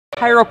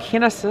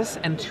Pyrokinesis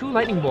and 2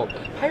 Lightning Bolt.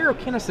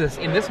 Pyrokinesis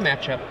in this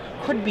matchup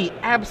could be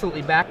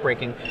absolutely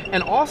backbreaking.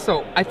 And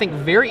also, I think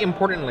very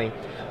importantly,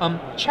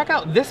 check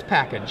out this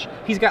package.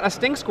 He's got a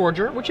Sting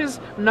Scourger, which is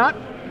not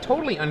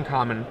totally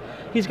uncommon.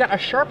 He's got a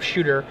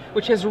Sharpshooter,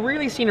 which has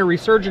really seen a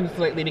resurgence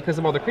lately because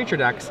of all the creature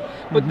decks.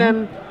 But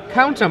then,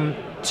 count them,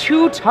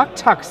 2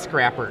 Tuk-Tuk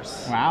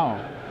Scrappers.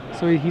 Wow.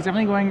 So he's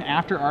definitely going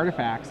after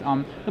artifacts.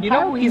 You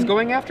know who he's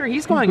going after?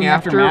 He's going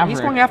after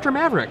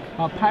Maverick.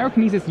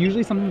 Pyrokinesis is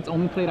usually something that's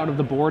only played out of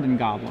the board in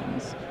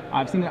Goblins.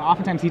 I've seen that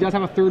oftentimes. He does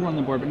have a 3rd one on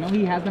the board, but no,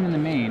 he has them in the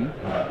main.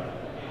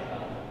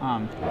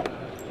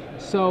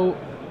 So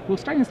we'll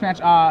start this match.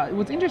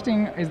 What's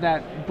interesting is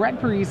that Brett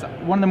Parise,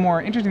 one of the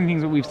more interesting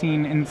things that we've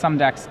seen in some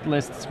decks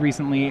lists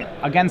recently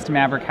against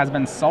Maverick has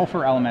been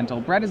Sulfur Elemental.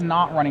 Brett is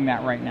not running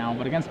that right now,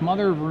 but against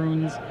Mother of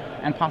Runes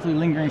and possibly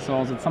Lingering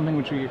Souls, it's something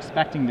which we're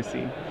expecting to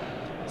see.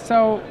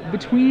 So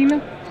between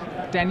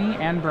Denny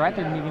and Brett,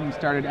 they're going to be getting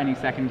started any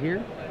second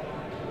here.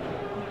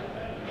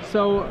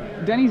 So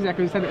Denny's deck,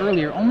 as I said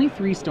earlier, only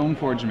 3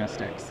 Stoneforge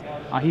Mystics.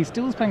 He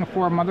still is playing a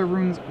 4 Mother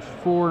Runes,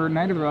 4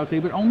 Knight of the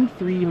Reliquary, but only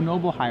 3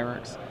 Noble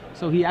Hierarchs.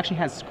 So he actually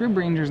has Scrib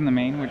Rangers in the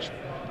main, which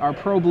are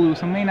pro-blue,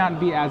 so may not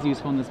be as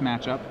useful in this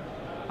matchup.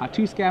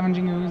 2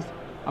 Scavenging Ooze,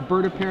 a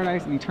Bird of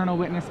Paradise, an Eternal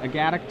Witness, a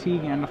Gaddock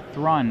Teague, and a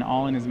Thrun,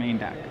 all in his main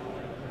deck.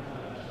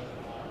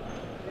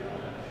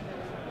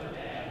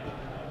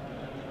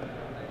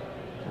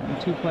 And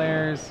 2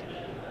 players.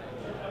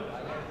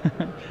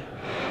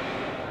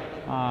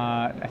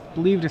 I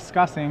believe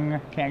discussing,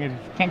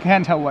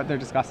 can't tell what they're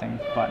discussing,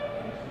 but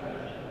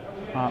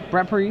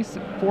Brett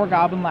Parise, 4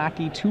 Goblin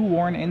Lackey, 2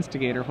 Warren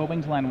Instigator,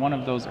 hoping to land one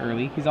of those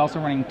early. He's also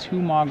running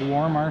 2 Mog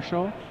War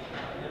Marshal,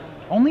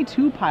 only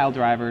 2 Pile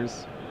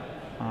Drivers,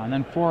 and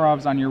then 4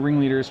 ofs on your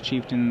Ringleaders,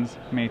 Chieftains,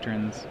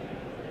 Matrons,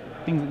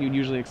 things that you'd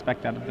usually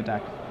expect out of the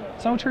deck.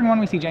 So turn 1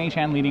 we see Jenny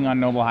Chan leading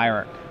on Noble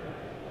Hierarch,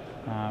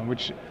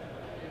 which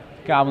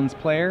Goblins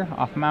player,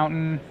 off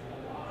mountain,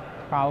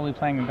 probably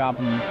playing a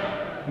Goblin,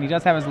 and he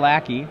does have his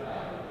Lackey,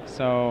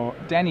 so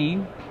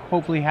Denny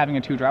hopefully having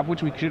a 2-drop,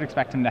 which we should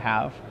expect him to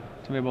have,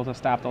 to be able to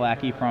stop the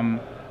Lackey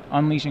from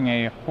unleashing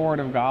a horde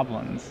of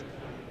Goblins.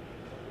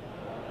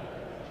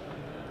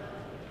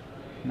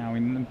 Now,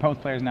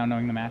 both players now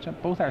knowing the matchup.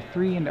 Both are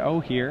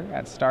 3-0 here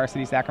at Star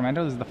City,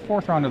 Sacramento. This is the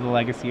 4th round of the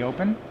Legacy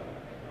Open.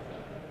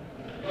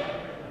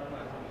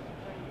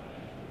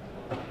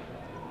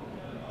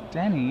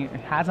 Denny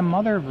has a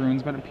Mother of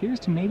Runes, but appears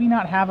to maybe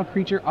not have a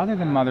creature other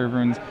than Mother of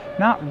Runes.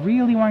 Not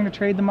really wanting to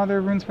trade the Mother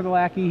of Runes for the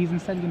Lackey. He's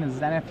instead going to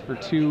Zenith for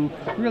 2.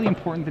 Really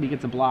important that he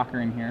gets a blocker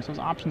in here. So his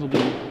options will be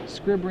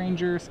Scrib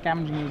Ranger,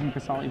 Scavenging Ooze, and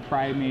Kasali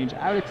Pride Mage.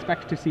 I would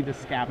expect to see the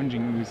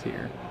Scavenging Ooze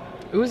here.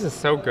 Ooze is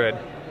so good.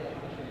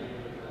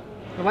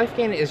 The life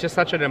gain is just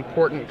such an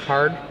important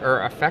card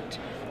or effect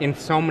in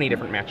so many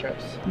different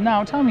matchups.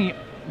 Now, tell me,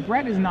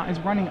 Brett is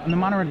running the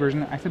mono red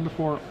version. I said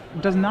before,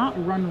 does not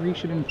run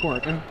Rishadan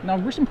Port. And now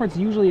Rishadan Port's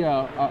usually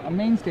a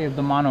mainstay of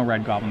the mono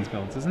red Goblins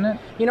builds, isn't it?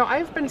 You know,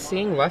 I've been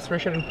seeing less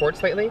Rishadan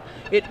Ports lately.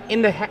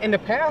 In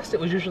the past,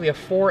 it was usually a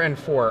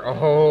 4-4.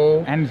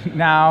 Oh. And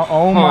now,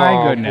 oh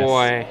my goodness,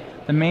 boy,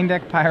 the main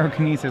deck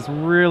Pyrokinesis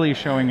really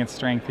showing its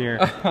strength here.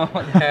 Oh,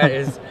 that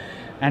is.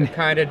 And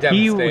kind of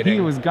devastating. He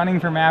was gunning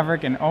for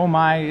Maverick, and oh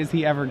my, is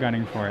he ever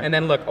gunning for it? And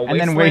then look, a and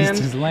then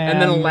waste his land.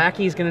 And then a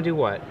Lackey's gonna do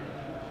what?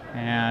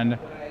 And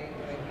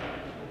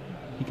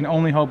he can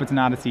only hope it's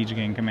not a Siege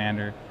Gang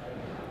Commander.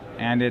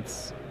 And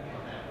that's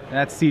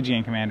Siege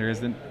Gang Commander,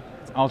 is it?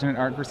 It's alternate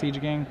art for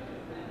Siege Gang.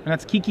 And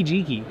that's Kiki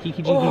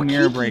Jiki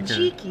Mirror Breaker.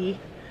 Kiki.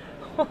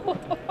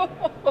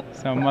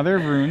 So Mother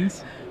of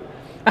Runes,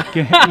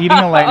 eating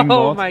a Lightning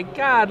Bolt. Oh my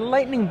God,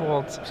 Lightning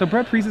Bolt. So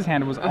Brett Parise's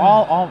hand was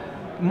all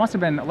must have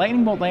been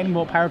Lightning Bolt,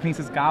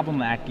 Pyrokinesis, Goblin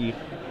Lackey.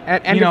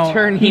 At end of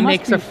turn, he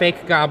makes a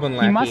fake Goblin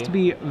Lackey. He must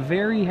be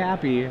very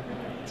happy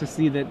to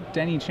see that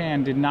Denny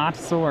Chan did not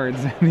swords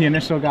the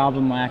initial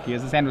Goblin Lackey,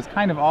 as his hand was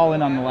kind of all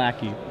in on the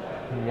Lackey.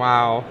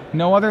 Wow.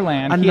 No other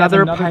land.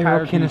 Another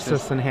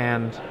Pyrokinesis in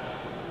hand.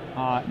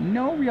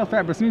 No real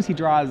threat, but as soon as he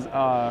draws a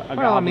Goblin...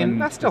 Well, I mean,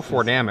 that's still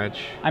 4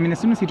 damage. I mean, as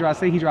soon as he draws,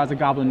 say he draws a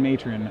Goblin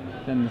Matron,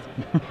 then...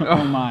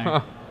 oh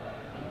my.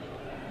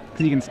 Because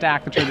he can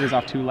stack the triggers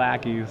off 2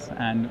 Lackeys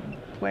and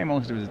play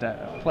most of his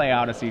play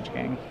out a Siege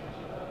Gang.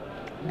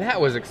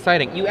 That was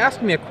exciting. You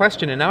asked me a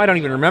question, and now I don't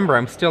even remember.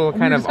 I'm still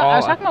kind of all... I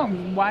was talking about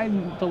why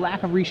the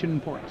lack of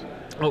Rishadan Port.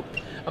 Oh,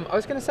 I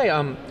was going to say,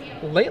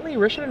 lately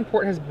Rishadan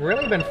Port has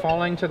really been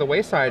falling to the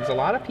waysides. A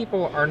lot of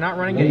people are not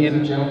running it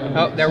in...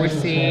 Oh, there we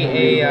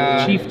see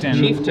a...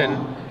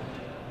 Chieftain.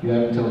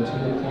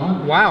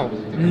 Wow.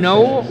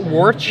 No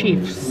War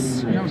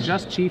Chiefs. No,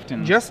 just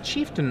Chieftains. Just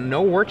Chieftain,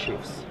 no War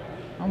Chiefs.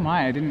 Oh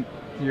my, I didn't...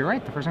 You're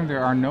right, the first time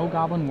there are no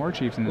Goblin War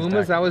Chiefs in this deck.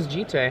 Umazawa's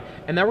Jite.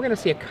 And now we're going to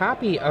see a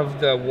copy of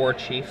the War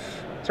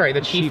Chief. Sorry,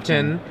 the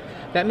Chieftain.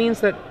 That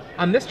means that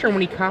on this turn,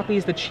 when he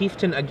copies the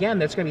Chieftain again,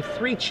 there's going to be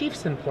 3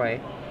 Chiefs in play,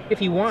 if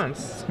he wants.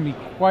 It's going to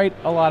be quite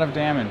a lot of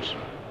damage.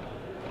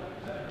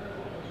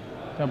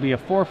 There'll be a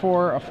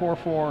 4-4, a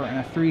 4-4, and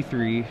a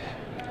 3-3.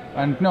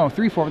 No,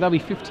 3-4, that'll be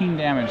 15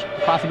 damage.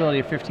 Possibility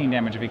of 15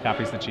 damage if he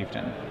copies the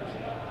Chieftain.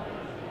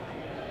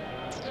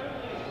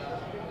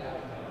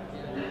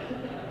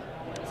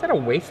 Is that a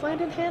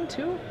Wasteland in hand,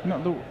 too?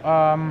 No,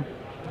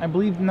 I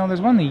believe, no, there's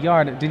one in the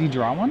yard. Did he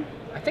draw one?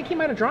 I think he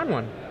might have drawn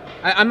one.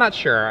 I'm not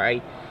sure.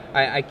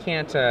 I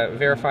can't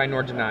verify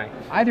nor deny.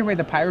 Either way,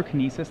 the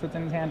Pyrokinesis that's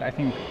in his hand, I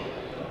think,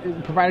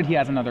 provided he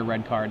has another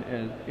red card,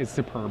 is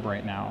superb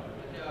right now.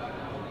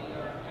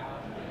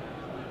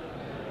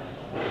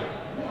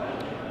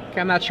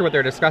 Okay, I'm not sure what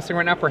they're discussing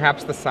right now.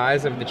 Perhaps the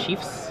size of the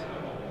Chiefs.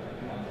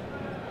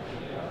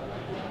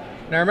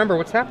 Now remember,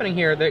 what's happening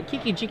here, the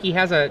Kiki Jiki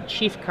has a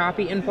Chief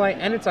copy in play,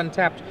 and it's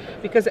untapped,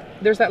 because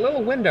there's that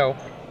little window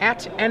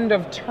at end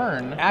of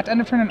turn. At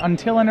end of turn and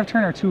until end of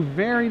turn are two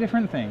very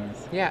different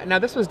things. Yeah, now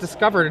this was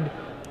discovered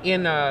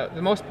in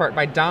the most part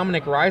by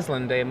Dominic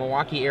Riesland, a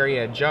Milwaukee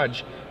area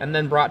judge, and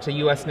then brought to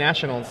U.S.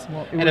 Nationals,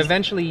 and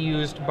eventually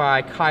used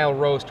by Kyle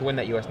Rose to win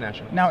that U.S.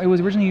 National. Now, it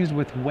was originally used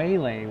with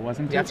Waylay,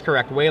 wasn't it? That's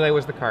correct. Waylay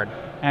was the card.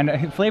 And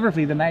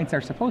flavorfully, the Knights are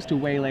supposed to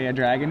waylay a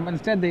dragon, but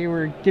instead they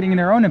were getting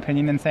their own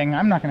opinion and saying,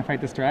 I'm not going to fight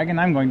this dragon,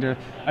 I'm going to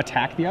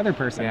attack the other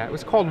person. Yeah, it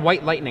was called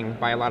White Lightning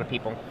by a lot of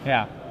people.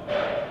 Yeah.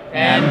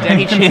 And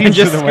Denny Chan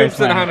just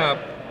scoops it on up.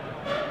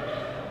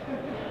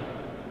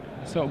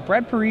 So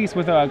Brett Parise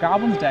with a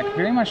Goblins deck,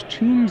 very much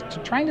tuned to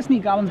trying to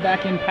sneak Goblins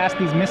back in past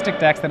these Mystic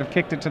decks that have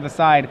kicked it to the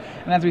side.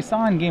 And as we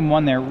saw in Game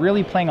 1 there,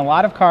 really playing a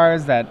lot of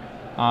cards that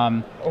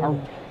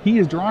he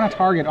has drawn a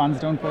target on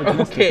Stoneforge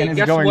Mystic and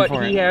is going for it. Guess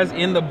what he has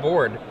in the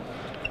board?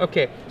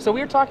 Okay, so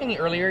we were talking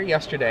earlier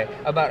yesterday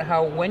about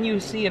how when you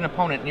see an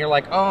opponent and you're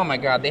like, oh my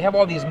god, they have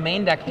all these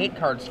main deck hate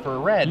cards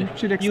for red,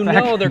 you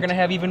know they're going to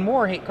have even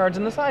more hate cards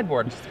in the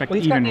sideboard. Well,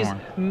 he's got these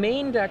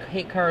main deck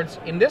hate cards.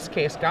 In this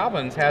case,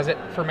 Goblins has it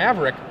for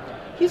Maverick.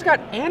 He's got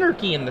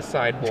Anarchy in the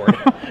sideboard.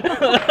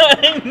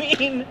 I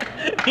mean,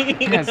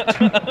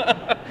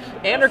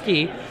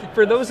 Anarchy,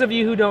 for those of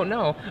you who don't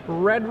know,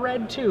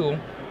 red 2,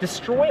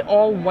 destroy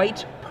all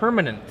white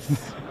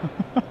permanents.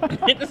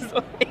 It's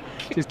like,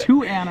 just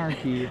 2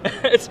 Anarchy.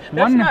 That's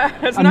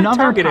not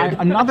targeted.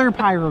 Another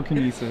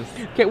Pyrokinesis.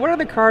 Okay, what are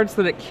the cards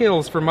that it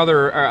kills for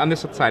Mother on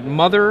this side?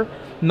 Mother,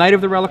 Knight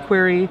of the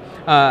Reliquary,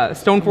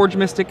 Stoneforge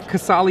Mystic,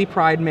 Kasali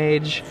Pride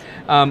Mage,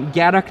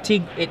 Gaddock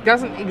Teague. It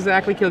doesn't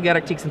exactly kill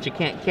Gaddock Teague since you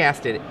can't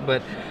cast it,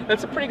 but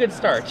that's a pretty good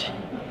start.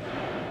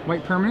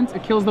 White permanents?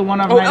 It kills the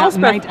one of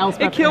Knight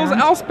Elspeth. It kills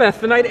Errant.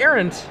 Elspeth, the Knight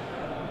Errant.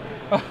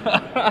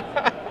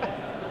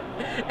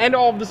 And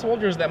all of the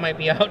soldiers that might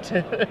be out.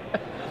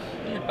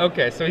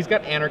 Okay, so he's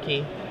got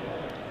Anarchy.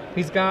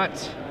 He's got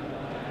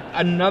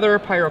another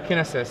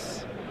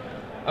Pyrokinesis.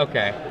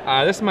 Okay,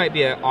 this might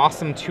be an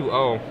awesome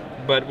 2-0,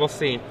 but we'll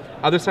see.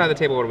 Other side of the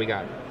table, what do we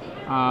got?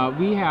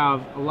 We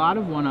have a lot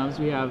of one-ofs.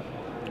 We have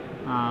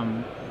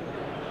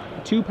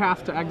 2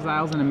 Paths to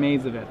Exiles and a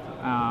Maze of It.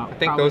 I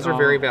think those are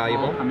very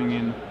valuable. All coming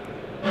in.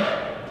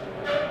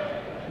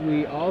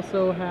 We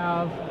also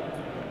have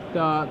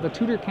the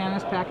Tutor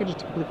Canis package,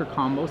 typically for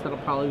combos. That'll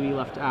probably be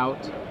left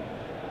out.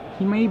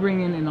 He may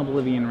bring in an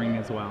Oblivion Ring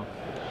as well.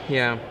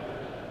 Yeah.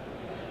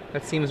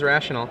 That seems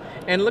rational.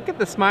 And look at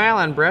the smile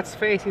on Brett's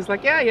face. He's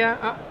like,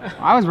 yeah.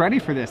 I was ready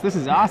for this. This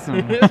is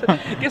awesome.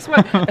 Guess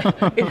what?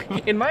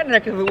 In my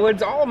neck of the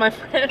woods, all of my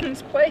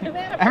friends play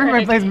Maverick.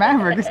 Everybody plays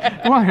Maverick. This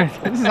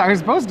is how you're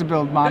supposed to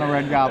build mono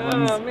red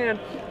goblins. Oh, man.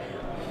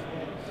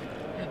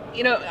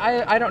 You know,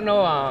 I don't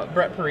know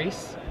Brett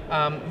Parise,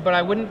 but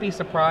I wouldn't be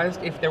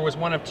surprised if there was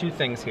one of 2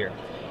 things here.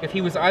 If he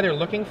was either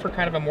looking for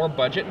kind of a more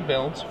budget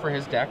build for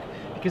his deck,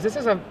 because this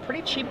is a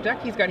pretty cheap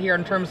deck he's got here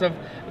in terms of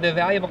the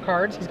valuable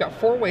cards. He's got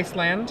 4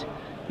 Wasteland.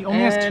 He only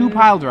has 2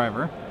 Pile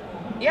Driver.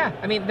 Yeah,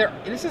 I mean,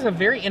 this is a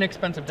very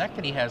inexpensive deck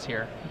that he has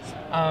here.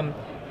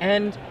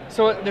 And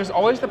so there's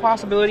always the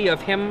possibility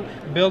of him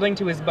building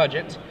to his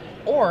budget,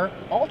 or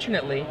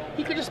alternately,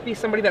 he could just be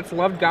somebody that's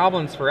loved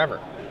Goblins forever.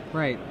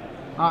 Right.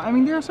 I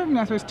mean, there are certain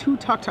aspects. 2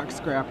 Tuk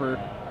Scrapper.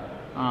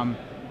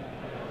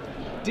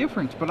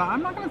 Different, but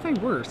I'm not going to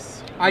say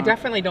worse. I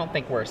definitely don't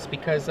think worse,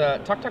 because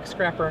Tuk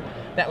Scrapper,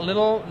 that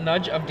little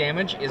nudge of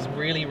damage is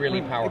really,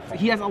 really powerful.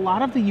 He has a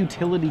lot of the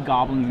utility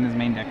goblins in his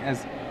main deck.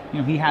 As you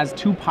know, he has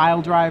 2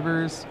 Pile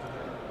Drivers,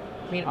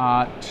 I mean,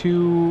 not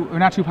 2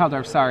 Pile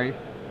Drivers. Sorry,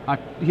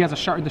 he has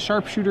the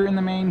Sharpshooter in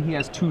the main. He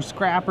has 2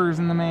 Scrappers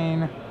in the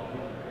main.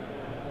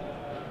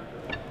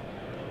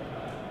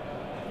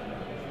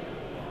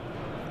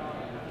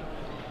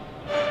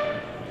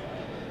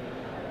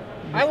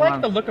 I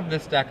like the look of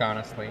this deck,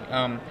 honestly.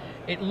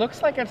 It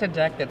looks like it's a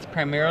deck that's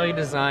primarily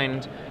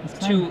designed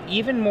to,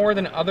 even more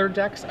than other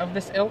decks of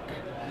this ilk,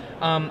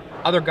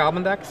 other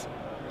Goblin decks,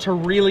 to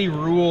really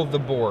rule the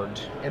board.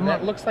 And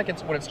that looks like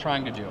it's what it's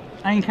trying to do.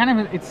 I mean,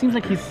 it seems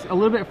like he's a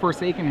little bit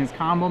forsaken his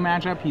combo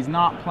matchup. He's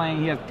not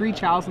playing, he has 3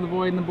 Chalice of the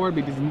Void in the board,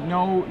 but he's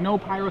no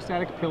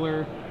Pyrostatic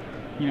Pillar,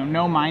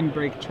 no Mind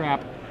Break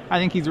Trap. I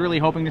think he's really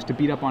hoping just to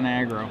beat up on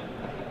aggro.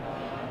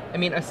 I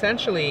mean,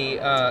 essentially,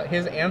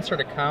 his answer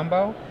to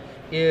combo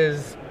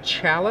is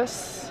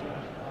Chalice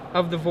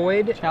of the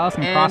Void. Chalice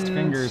and crossed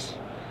fingers.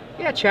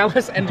 Yeah,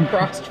 Chalice and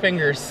crossed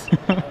fingers.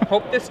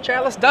 Hope this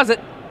Chalice does it.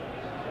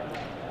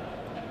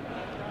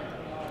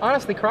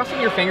 Honestly,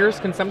 crossing your fingers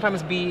can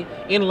sometimes be,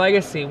 in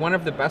Legacy, one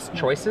of the best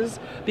choices,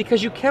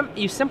 because you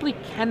simply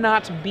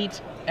cannot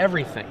beat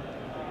everything.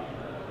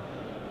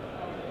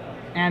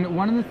 And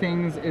one of the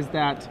things is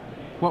that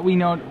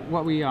one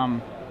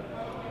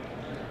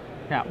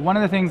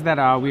of the things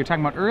that we were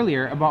talking about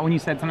earlier about when you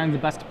said sometimes the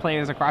best play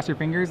is across your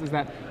fingers is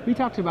that we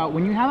talked about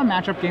when you have a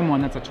matchup game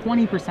 1 that's a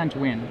 20%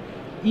 win,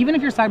 even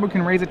if your sideboard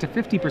can raise it to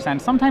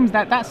 50%, sometimes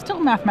that still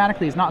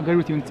mathematically is not good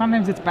with you, and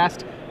sometimes it's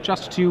best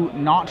just to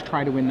not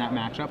try to win that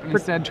matchup and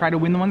instead try to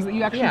win the ones that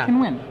you actually can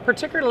win.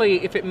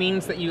 Particularly if it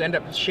means that you end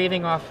up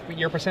shaving off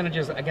your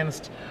percentages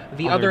against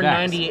the other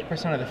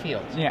 98% of the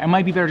field. Yeah, it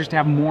might be better just to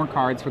have more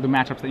cards for the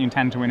matchups that you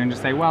intend to win and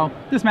just say, well,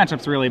 this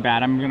matchup's really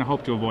bad, I'm going to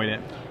hope to avoid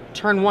it.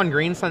 Turn 1,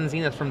 Green Sun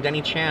Zenith from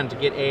Denny Chan to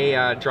get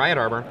a Dryad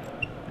Arbor.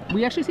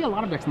 We actually see a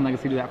lot of decks in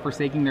Legacy do that,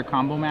 forsaking their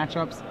combo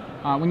matchups.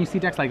 When you see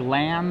decks like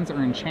Lands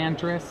or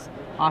Enchantress,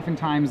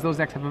 oftentimes those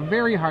decks have a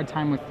very hard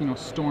time with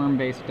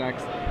Storm-based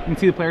decks. You can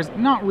see the players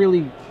not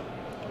really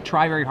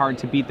try very hard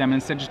to beat them,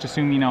 instead just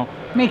assume,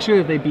 make sure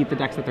that they beat the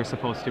decks that they're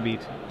supposed to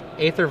beat.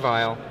 Aether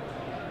Vial.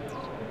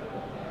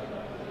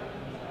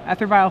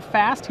 Aether Vial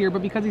fast here,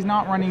 but because he's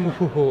not running...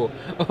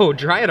 Oh,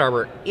 Dryad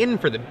Arbor in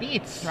for the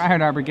beats.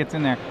 Dryad Arbor gets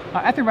in there.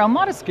 Aether Vial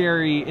not as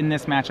scary in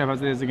this matchup as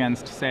it is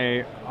against,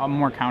 say, a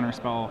more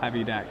counterspell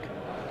heavy deck.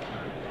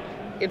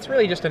 It's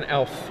really just an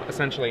elf,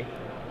 essentially.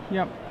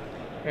 Yep.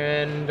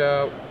 And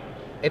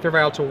Aether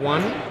Vial to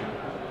 1.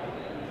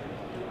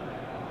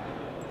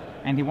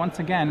 And he once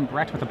again,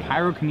 Brett with a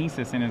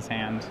Pyrokinesis in his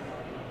hand.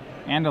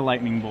 And a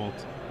Lightning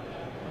Bolt.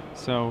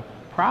 So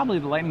probably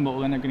the Lightning Bolt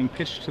will end up getting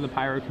pitched to the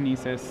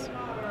Pyrokinesis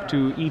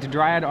to eat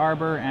Dryad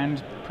Arbor,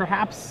 and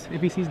perhaps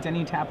if he sees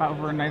Denny tap out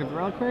for a Knight of the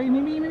Reliquary,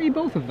 maybe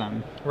both of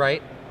them.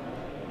 Right.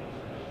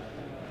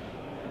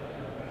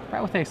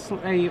 Brett with a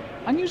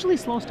unusually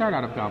slow start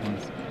out of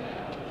Goblins.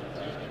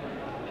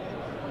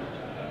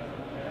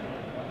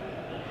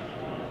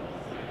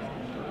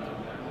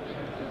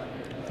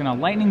 He's going to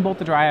Lightning Bolt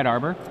the Dryad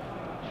Arbor.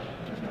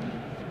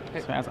 So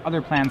he has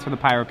other plans for the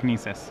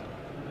Pyrokinesis.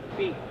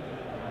 B.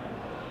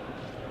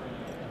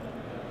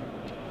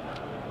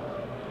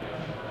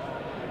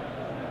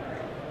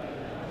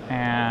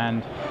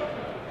 And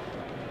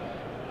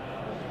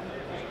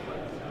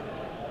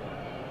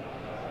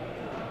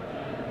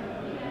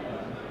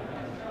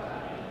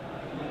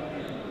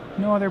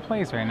no other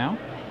plays right now.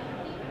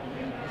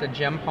 It's a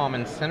Gem Palm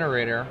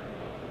Incinerator.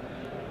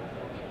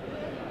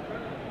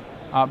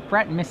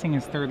 Brett missing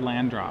his 3rd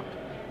land drop.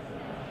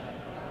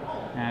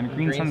 And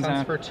Green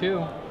Sun's for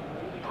 2.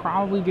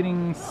 Probably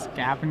getting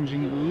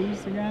Scavenging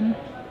Ooze again.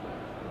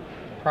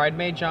 Pride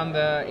Mage on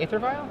the Aether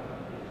Vial?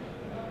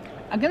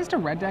 Against a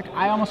red deck,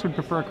 I almost would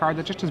prefer a card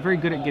that just is very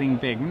good at getting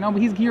big. No,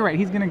 but you're right.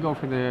 He's going to go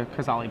for the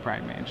Khazali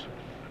Pride Mage.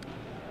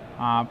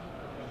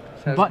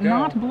 But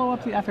not blow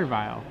up the Aether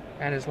Vial.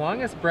 And as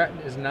long as Brett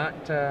is not...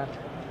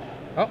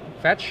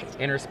 fetch.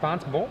 In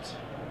response, Bolt.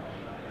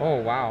 Oh,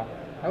 wow.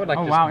 I would like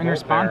to in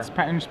response,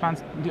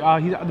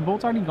 the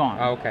Bolt's already gone.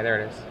 Oh, okay,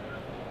 there it is.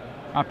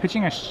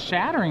 Pitching a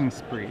Shattering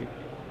Spree.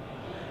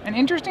 An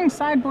interesting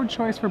sideboard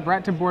choice for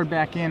Brett to board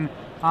back in.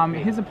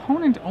 His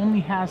opponent only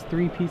has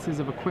 3 pieces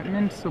of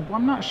equipment, so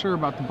I'm not sure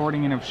about the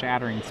boarding in of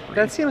Shattering Spree.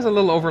 That seems a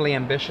little overly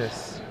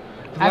ambitious.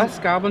 The less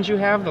goblins you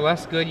have, the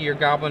less good your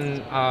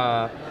goblin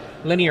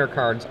linear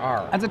cards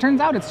are. As it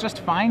turns out, it's just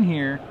fine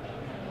here,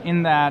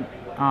 in that,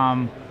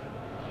 well...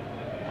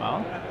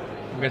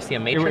 We're going to see a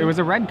Matron? It was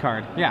a red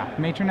card. Yeah,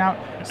 Matron out.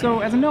 So,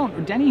 as a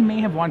note, Denny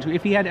may have wanted to,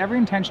 if he had every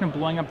intention of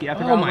blowing up the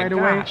Aether Vial right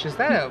away... Oh my gosh, is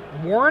that a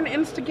Warren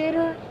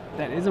Instigator?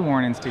 That is a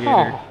Warren Instigator.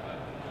 Oh.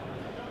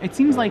 It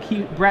seems like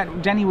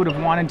Denny would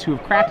have wanted to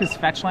have cracked his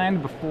fetch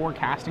land before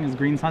casting his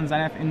Green Sun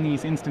Zenith in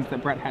these instance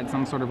that Brett had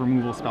some sort of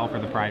removal spell for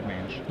the Pride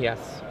Mage.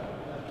 Yes.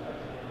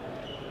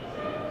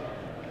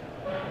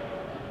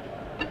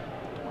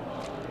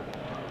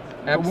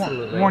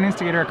 Absolutely. Warren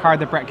Instigator, a card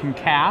that Brett can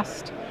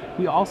cast.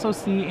 We also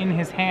see in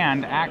his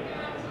hand...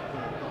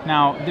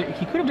 Now,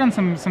 he could have done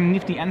some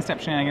nifty end-step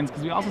shenanigans,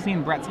 because we also see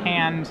in Brett's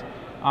hand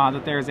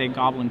that there's a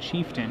Goblin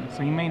Chieftain.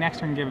 So he may next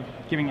turn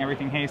giving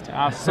everything haste.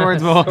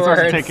 Swords will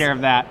take care of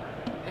that.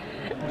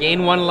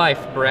 Gain 1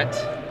 life, Brett.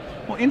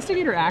 Well,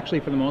 Instigator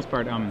actually, for the most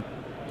part,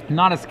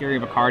 not as scary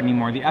of a card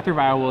anymore. The Aether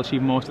Vial will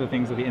achieve most of the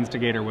things that the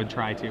Instigator would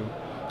try to.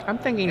 I'm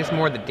thinking it's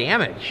more the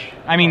damage.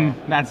 I mean,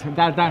 that's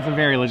a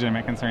very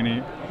legitimate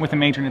concern. With a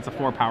Matron, it's a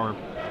 4 power.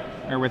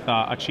 Or with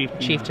a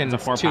Chieftain, it's a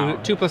 4 power.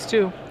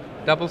 2+2.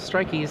 Double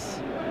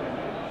strikeys.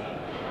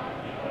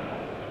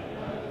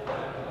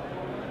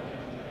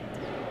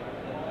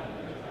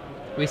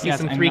 We see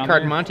some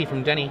 3-card Monty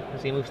from Denny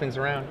as he moves things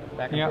around.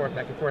 Back and forth,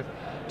 back and forth.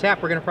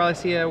 Tap, we're going to probably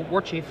see a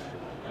War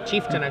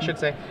Chieftain, I should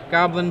say.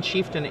 Goblin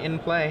Chieftain in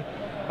play.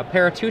 A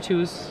pair of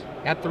 2/2s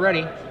at the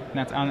ready.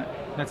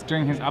 That's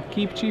during his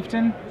upkeep,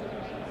 Chieftain.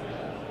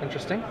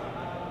 Interesting.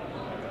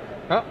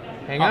 Oh,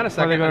 hang on a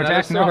second. They go to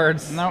attack.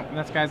 Swords. No,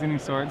 that guy's getting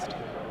swords.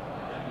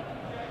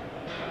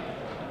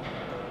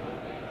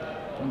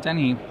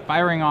 Denny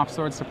firing off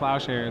swords to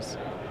plowshares.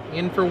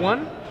 In for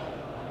 1?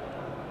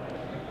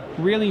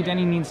 Really,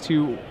 Denny needs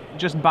to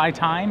just buy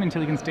time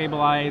until he can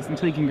stabilize,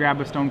 until he can grab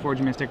a Stoneforge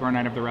Mystic or a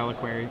Knight of the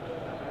Reliquary.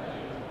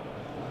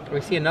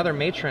 We see another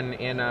Matron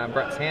in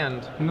Brett's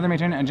hand. Another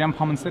Matron, a Gem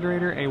Palm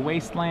Incinerator, a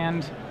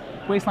Wasteland,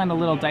 Wasteland a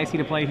little dicey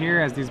to play here,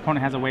 as the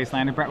opponent has a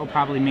Wasteland. Brett will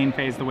probably main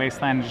phase the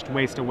Wasteland and just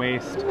waste a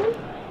waste.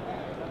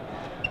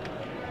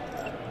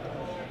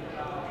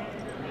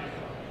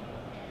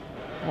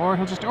 Or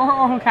he'll just,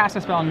 or he'll cast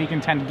a spell and be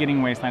content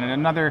getting Wastelanded.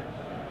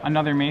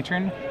 Another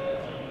Matron.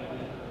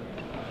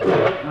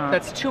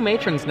 That's 2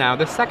 Matrons now.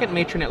 The second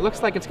Matron, it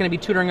looks like it's going to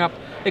be tutoring up.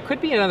 It could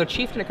be another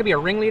Chieftain, it could be a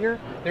Ringleader.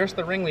 There's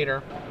the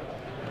Ringleader.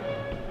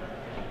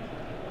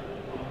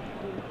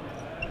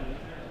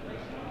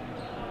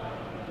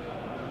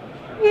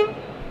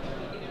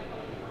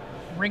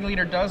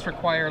 Ringleader does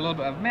require a little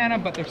bit of mana,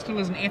 but there still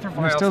is an Aether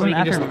Vial. There's still so an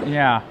Aether,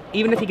 yeah.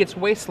 Even if he gets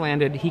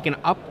Wastelanded, he can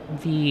up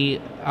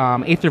the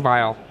Aether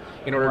Vial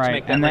in order to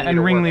make that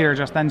and Ringleader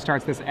just then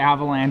starts this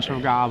avalanche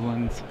of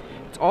goblins.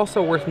 It's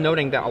also worth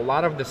noting that a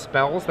lot of the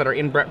spells that are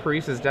in Brett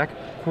Parise's deck,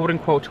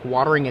 quote-unquote,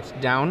 watering it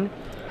down,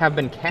 have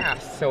been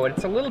cast, so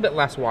it's a little bit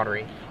less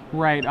watery.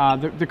 Right,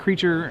 the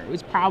creature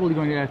is probably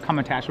going to come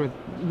attached with,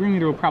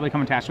 Ringleader will probably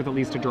come attached with at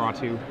least a draw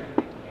 2.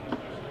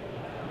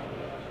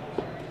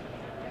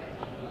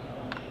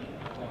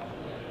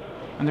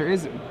 And there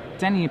is,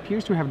 Denny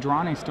appears to have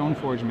drawn a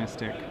Stoneforge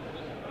Mystic,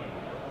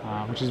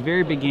 which is a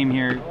very big game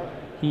here.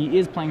 He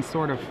is playing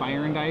Sword of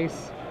Fire and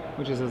Ice,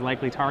 which is his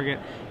likely target,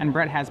 and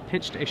Brett has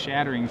pitched a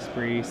Shattering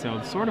Spree, so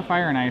Sword of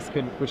Fire and Ice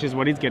could, which is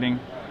what he's getting,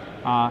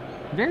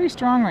 very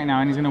strong right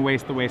now, and he's going to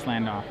waste the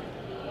Wasteland off.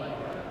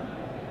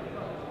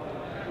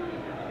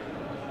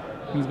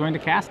 He's going to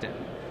cast it.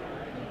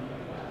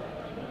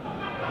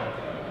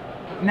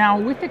 Now,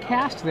 with the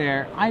cast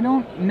there, I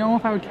don't know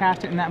if I would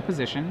cast it in that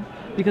position,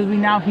 because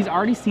he's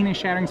already seen a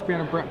Shattering Spree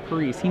out of Brett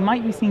Parise. He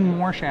might be seeing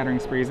more Shattering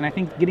Sprees, and I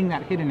think getting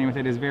that hit in with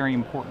it is very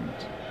important.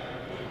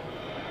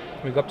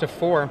 We go up to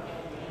 4.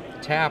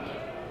 Tap.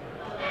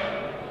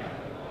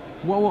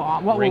 What we'll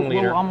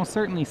almost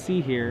certainly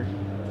see here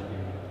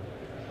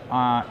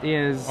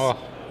is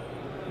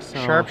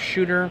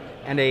Sharpshooter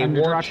and a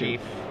War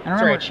Chief.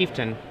 Sorry, a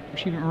Chieftain.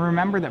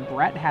 Remember that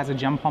Brett has a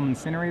Gem Palm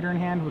Incinerator in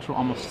hand, which will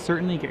almost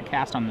certainly get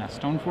cast on the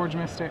Stoneforge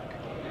Mystic.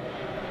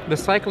 The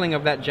cycling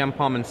of that Gem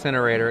Palm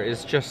Incinerator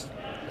is just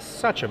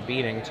such a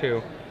beating,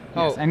 too.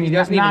 Yes, and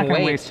he's not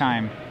going to waste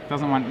time.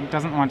 Doesn't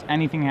want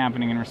anything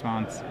happening in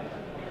response.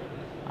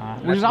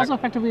 Which is also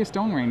effectively a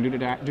Stone Rain due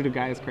to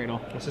Gaia's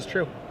Cradle. This is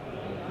true.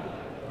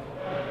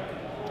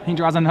 He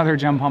draws another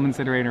Gem Palm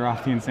Incinerator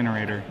off the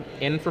Incinerator.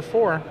 In for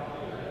 4.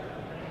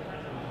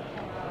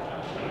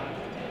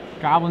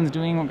 Goblins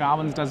doing what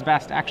Goblins does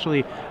best.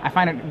 Actually, I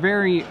find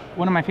it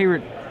one of my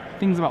favorite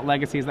things about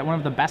Legacy is that one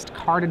of the best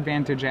card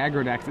advantage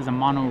aggro decks is a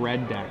mono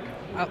red deck.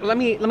 Let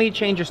me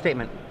change your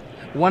statement.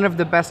 One of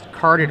the best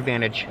card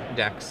advantage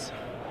decks.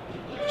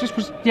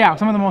 Yeah,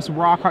 some of the most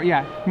raw card.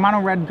 Yeah,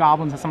 mono red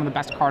Goblins has some of the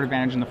best card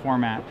advantage in the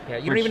format. Yeah,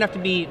 you don't even have to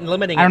be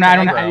limiting. You're right.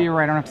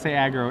 I don't have to say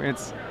aggro. It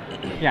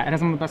has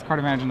some of the best card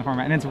advantage in the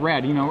format, and it's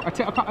red. You know,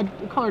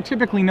 a color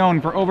typically known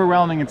for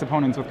overwhelming its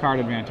opponents with card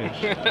advantage.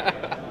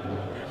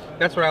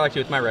 That's what I like to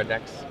do with my red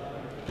decks.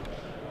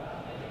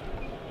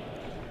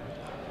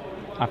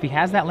 If he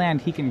has that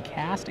land, he can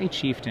cast a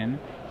Chieftain.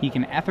 He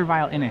can Aether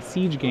Vial in a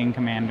Siege Gang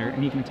commander,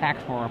 and he can attack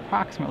for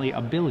approximately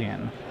 $1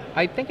 billion.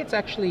 I think it's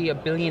actually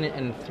 $1.3 billion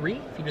if you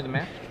do the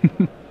math.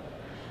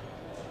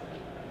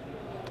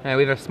 We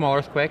have a small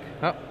earthquake.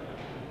 Oh.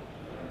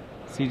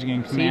 Siege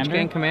Gang Commander. Siege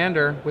Gang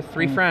Commander with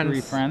 3 friends.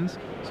 3 friends.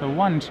 So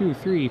 1, 2,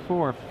 3,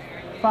 4,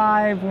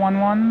 5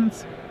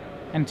 1/1s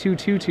and 2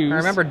 2/2s. I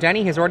remember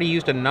Denny has already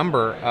used a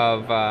number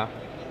of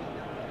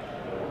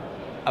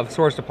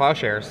Swords to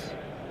Plowshares.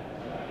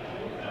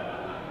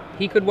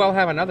 He could well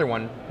have another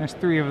one. There's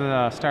 3 of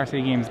the Star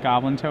City Games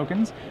Goblin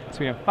tokens. So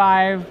we have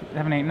 5,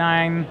 7, 8,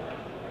 9.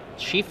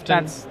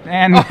 Chieftain.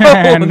 And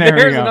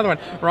there's we go. another one.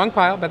 Wrong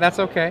pile, but that's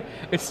okay.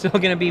 It's still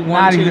going to be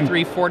 1, 2,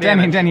 3, 4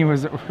 damage. Denny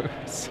was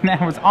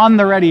on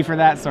the ready for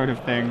that sort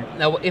of thing.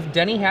 Now, if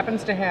Denny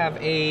happens to have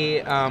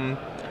a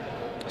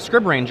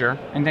Scrib Ranger,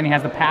 and Denny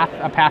has a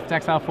path to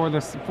exile for the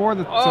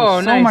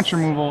nice. So much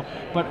removal,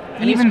 but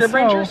Any even Scrib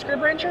Ranger, so,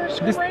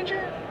 Scrib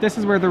Ranger. This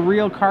is where the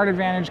real card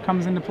advantage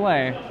comes into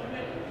play.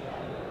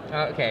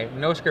 Okay,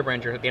 no Scrib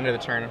Ranger at the end of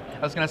the turn. I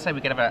was going to say we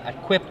could have an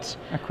equipped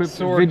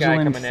sword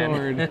vigilant guy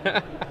coming in.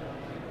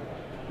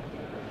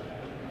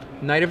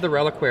 Knight of the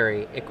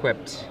Reliquary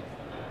equipped.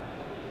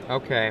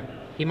 Okay,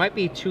 it might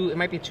be too late now.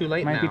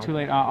 Might be too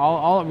late.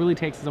 All it really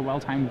takes is a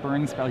well-timed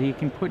burn spell. He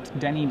can put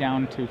Denny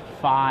down to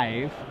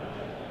 5.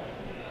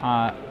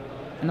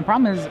 And the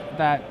problem is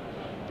that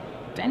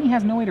Denny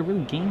has no way to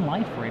really gain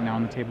life right now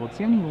on the table. Do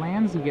you have any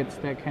lands he gets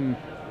that can...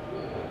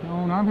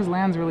 No, none of his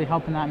lands really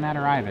help in that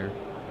matter either.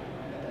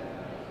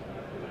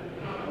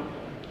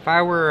 If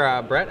I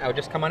were Brett, I would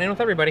just come on in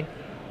with everybody.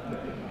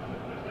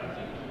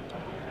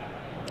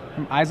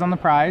 Eyes on the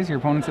prize. Your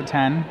opponent's at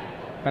 10.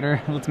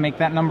 Let's make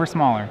that number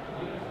smaller.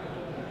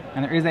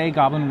 And there is a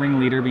Goblin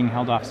Ringleader being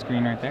held off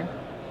screen right there.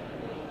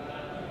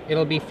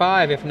 It'll be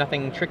 5 if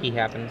nothing tricky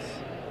happens.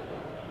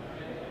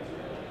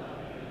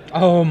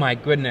 Oh my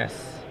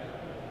goodness.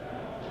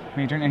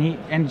 Major,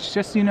 and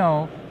just so you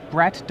know,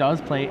 Brett does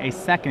play a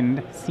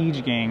second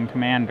Siege Gang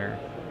commander.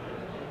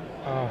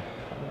 Oh,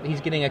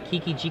 he's getting a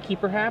Kiki Jiki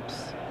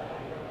perhaps?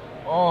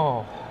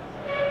 Oh.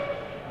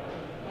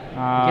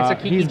 It's a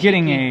Kiki he's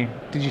getting Jiki.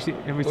 a. Did you see?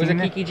 Have we It was a seen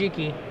it? Kiki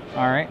Jiki.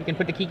 All right. You can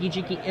put the Kiki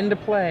Jiki into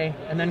play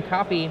and then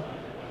copy.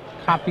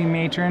 Copy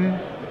matron.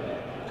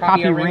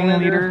 Copy Copy a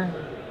ringleader.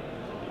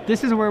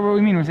 This is where what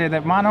we mean. We say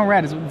that mono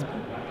red is the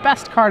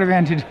best card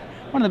advantage,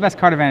 one of the best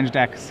card advantage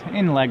decks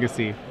in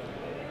Legacy.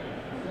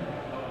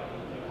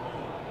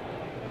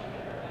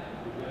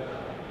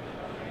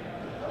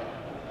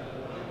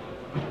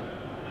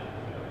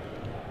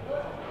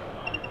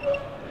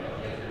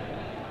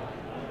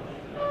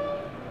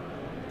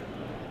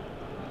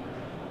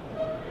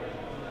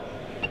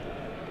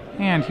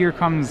 And here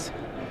comes,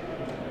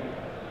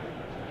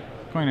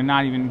 going to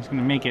not even, he's going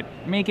to make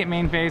it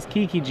main phase,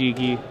 Kiki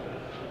Jiki.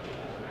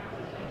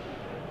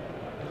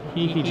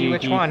 Kiki Jiki,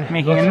 which one?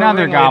 making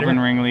another Goblin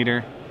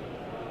Ringleader.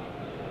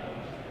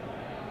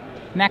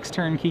 Next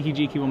turn, Kiki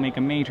Jiki will make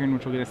a Matron,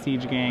 which will get a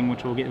Siege Gang,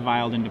 which will get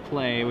vialed into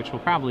play, which will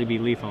probably be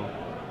lethal.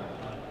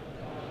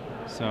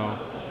 So,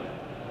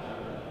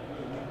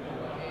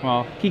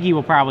 well, Kiki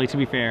will probably, to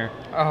be fair.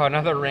 Oh,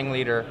 another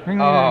ringleader.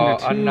 Ringleader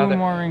into two another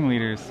more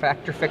ringleaders.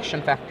 Factor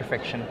fiction, factor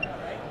fiction.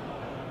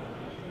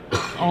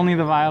 Only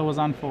the vial was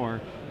on 4.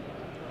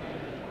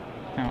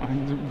 No,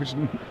 which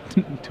is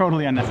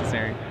totally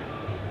unnecessary.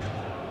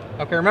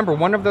 Okay, remember,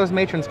 one of those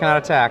matrons cannot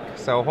attack,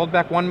 so hold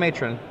back one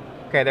matron.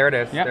 Okay, there it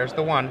is. Yep. There's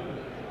the one.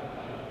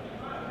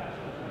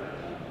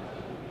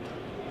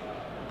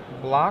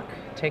 Block,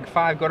 take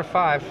 5, go to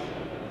 5.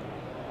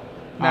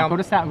 Now, Go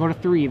to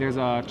 3. There's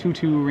a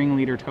 2/2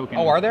 ringleader token.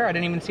 oh, are there? I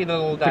didn't even see the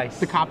little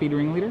dice. The copied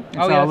ringleader. It's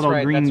Oh, yeah, a that's little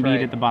right, green that's bead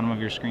right. at the bottom of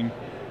your screen.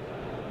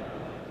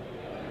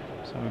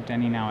 So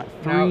Denny now at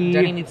 3. Now,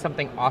 Denny needs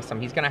something awesome.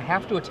 He's going to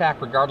have to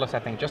attack regardless, I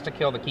think, just to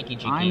kill the Kiki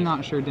Jiki. I'm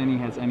not sure Denny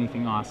has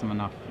anything awesome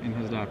enough in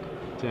his deck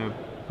to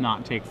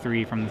not take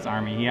 3 from this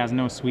army. He has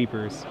no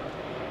sweepers.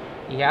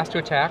 He has to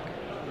attack.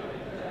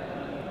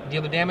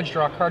 Deal the damage,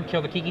 draw a card,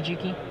 kill the Kiki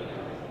Jiki.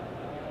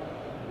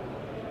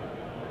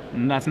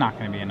 And that's not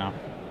going to be enough.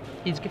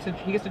 He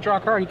gets to draw a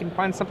card. He can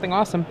find something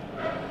awesome.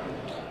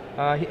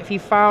 If he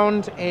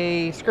found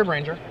a Scrib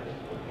Ranger,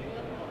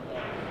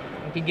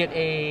 he could get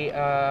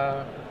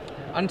a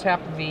untap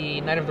the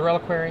Knight of the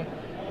Reliquary,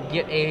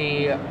 get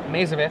a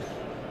Mazavith.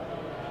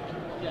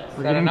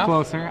 We're getting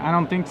closer. I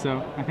don't think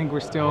so. I think we're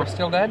still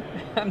dead.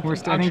 I'm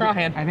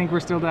trying. I think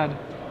we're still dead.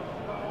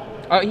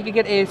 He could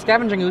get a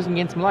Scavenging Ooze and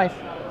gain some life.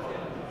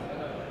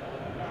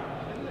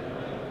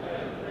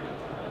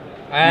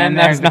 And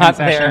that's not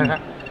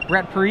there.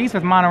 Brett Parise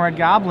with Mono Red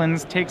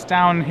Goblins takes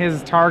down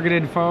his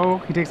targeted foe.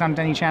 He takes down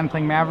Denny Chan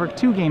playing Maverick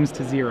 2 games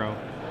to 0.